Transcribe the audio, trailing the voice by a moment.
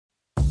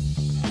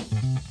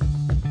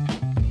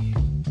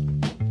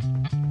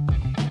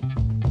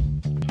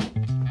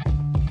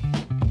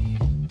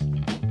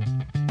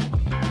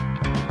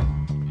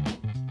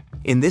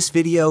In this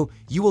video,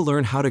 you will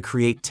learn how to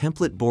create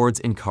template boards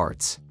and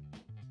cards.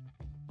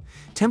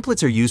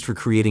 Templates are used for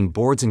creating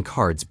boards and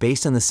cards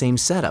based on the same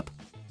setup,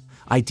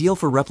 ideal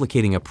for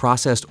replicating a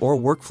process or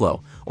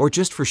workflow, or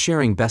just for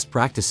sharing best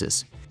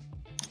practices.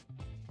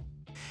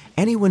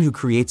 Anyone who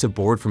creates a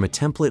board from a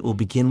template will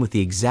begin with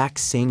the exact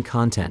same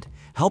content,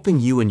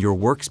 helping you and your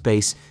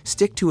workspace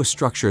stick to a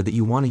structure that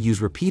you want to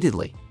use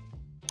repeatedly.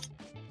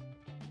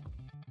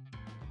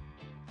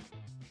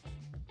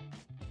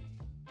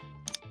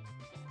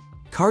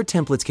 Card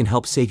templates can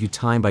help save you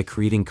time by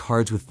creating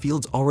cards with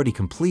fields already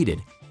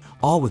completed,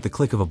 all with the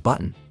click of a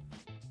button.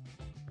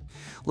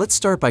 Let's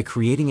start by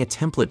creating a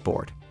template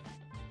board.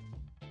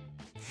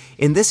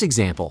 In this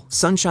example,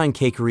 Sunshine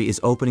Cakery is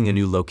opening a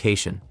new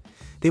location.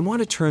 They want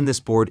to turn this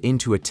board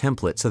into a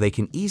template so they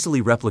can easily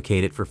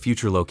replicate it for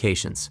future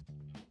locations.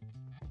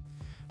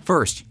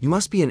 First, you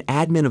must be an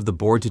admin of the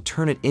board to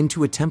turn it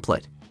into a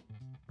template.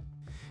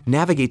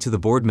 Navigate to the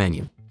board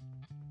menu.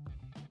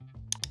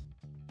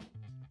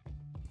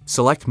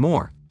 Select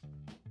More.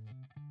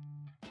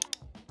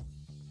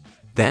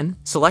 Then,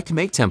 select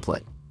Make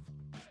Template.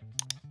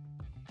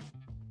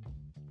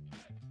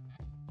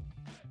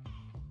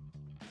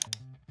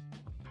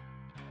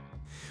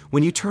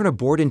 When you turn a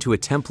board into a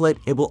template,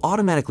 it will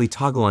automatically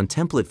toggle on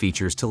template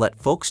features to let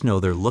folks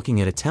know they're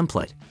looking at a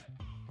template.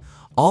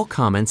 All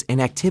comments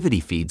and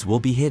activity feeds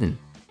will be hidden.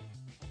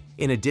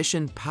 In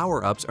addition,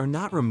 power-ups are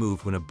not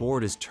removed when a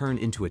board is turned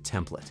into a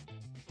template.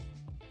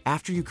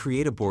 After you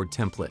create a board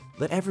template,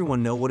 let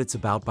everyone know what it's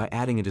about by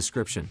adding a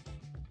description.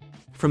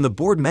 From the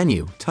board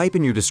menu, type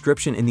in your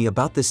description in the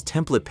About This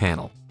Template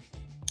panel.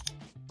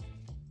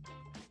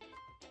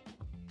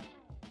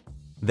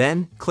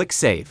 Then, click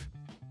Save.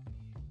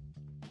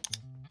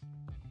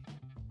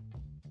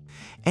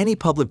 Any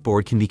public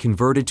board can be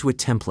converted to a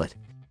template.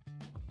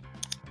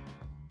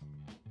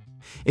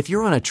 If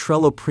you're on a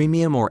Trello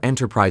Premium or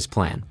Enterprise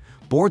plan,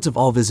 boards of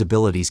all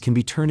visibilities can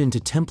be turned into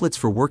templates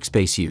for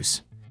workspace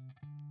use.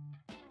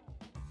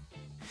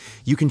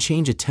 You can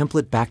change a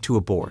template back to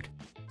a board.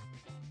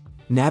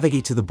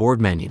 Navigate to the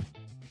board menu.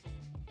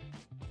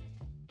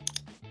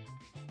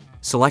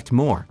 Select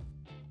More.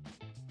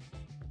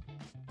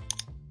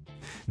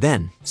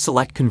 Then,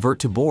 select Convert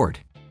to Board.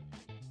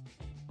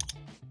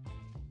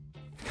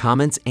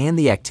 Comments and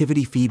the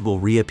activity feed will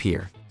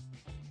reappear.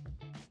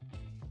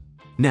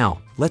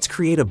 Now, let's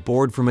create a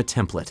board from a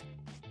template.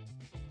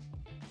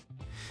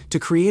 To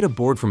create a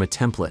board from a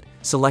template,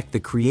 select the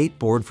Create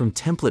Board from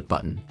Template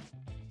button.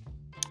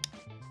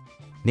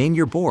 Name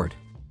your board.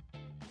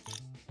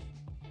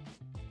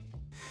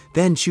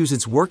 Then choose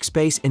its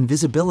workspace and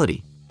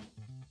visibility.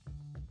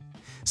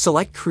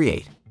 Select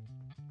Create.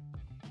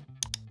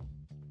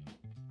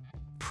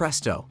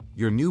 Presto,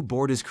 your new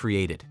board is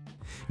created.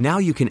 Now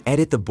you can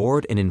edit the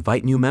board and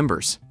invite new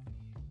members.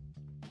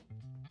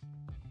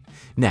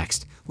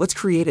 Next, let's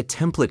create a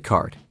template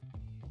card.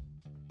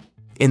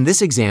 In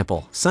this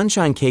example,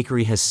 Sunshine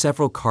Cakery has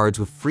several cards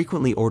with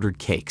frequently ordered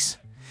cakes.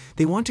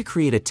 They want to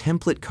create a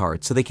template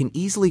card so they can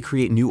easily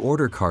create new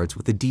order cards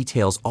with the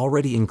details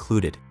already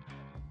included.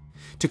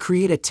 To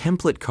create a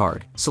template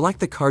card, select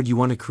the card you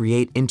want to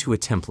create into a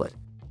template.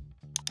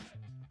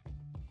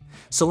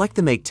 Select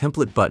the Make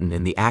Template button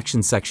in the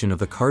Action section of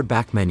the card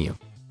back menu.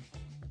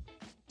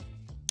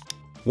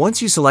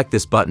 Once you select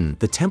this button,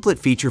 the template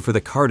feature for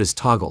the card is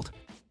toggled.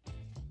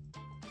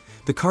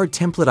 The card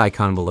template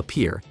icon will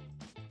appear,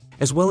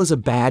 as well as a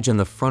badge on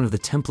the front of the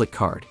template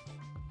card.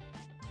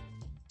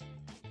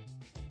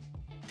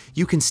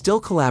 You can still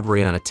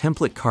collaborate on a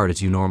template card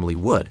as you normally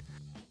would.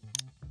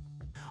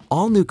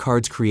 All new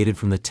cards created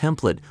from the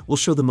template will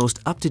show the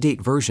most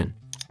up-to-date version.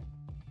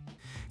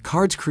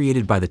 Cards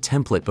created by the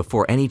template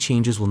before any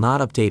changes will not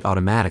update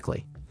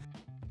automatically.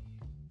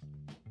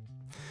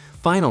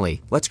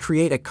 Finally, let's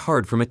create a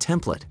card from a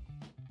template.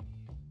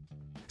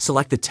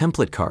 Select the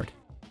template card.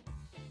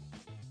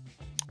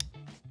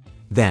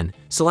 Then,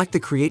 select the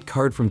Create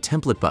Card from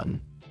Template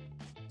button.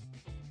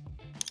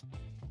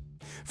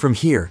 From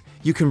here,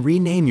 you can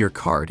rename your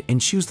card and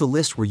choose the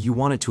list where you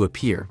want it to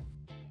appear.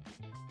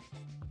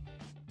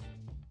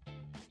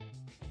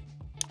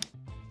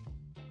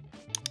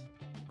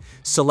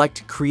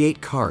 Select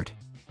Create Card.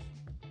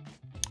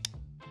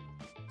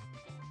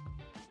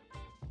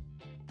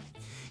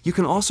 You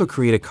can also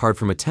create a card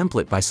from a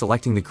template by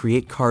selecting the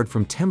Create Card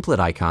from Template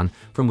icon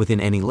from within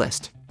any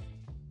list.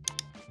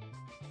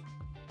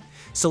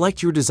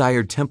 Select your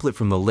desired template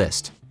from the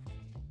list.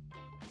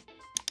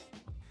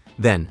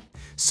 Then,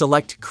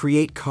 select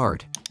Create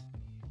Card.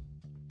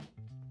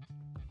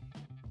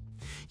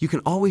 You can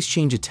always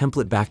change a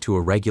template back to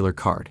a regular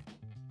card.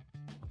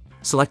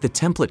 Select the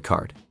template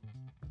card.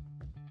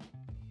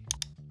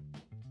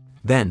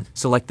 Then,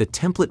 select the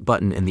Template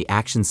button in the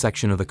Action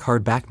section of the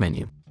card back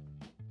menu.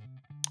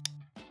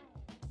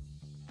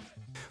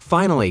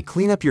 Finally,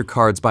 clean up your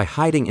cards by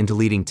hiding and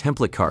deleting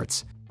template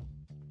cards.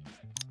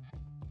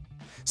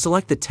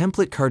 Select the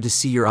template card to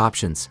see your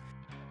options.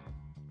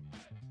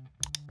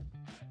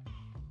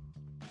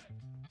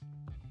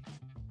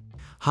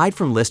 Hide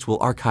from list will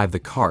archive the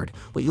card,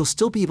 but you'll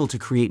still be able to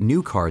create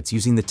new cards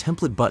using the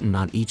template button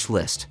on each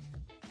list.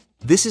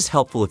 This is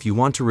helpful if you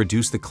want to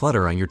reduce the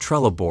clutter on your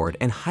Trello board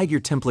and hide your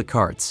template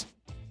cards.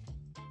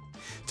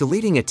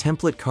 Deleting a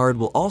template card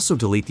will also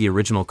delete the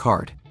original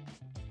card.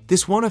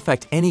 This won't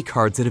affect any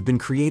cards that have been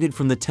created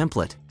from the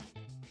template.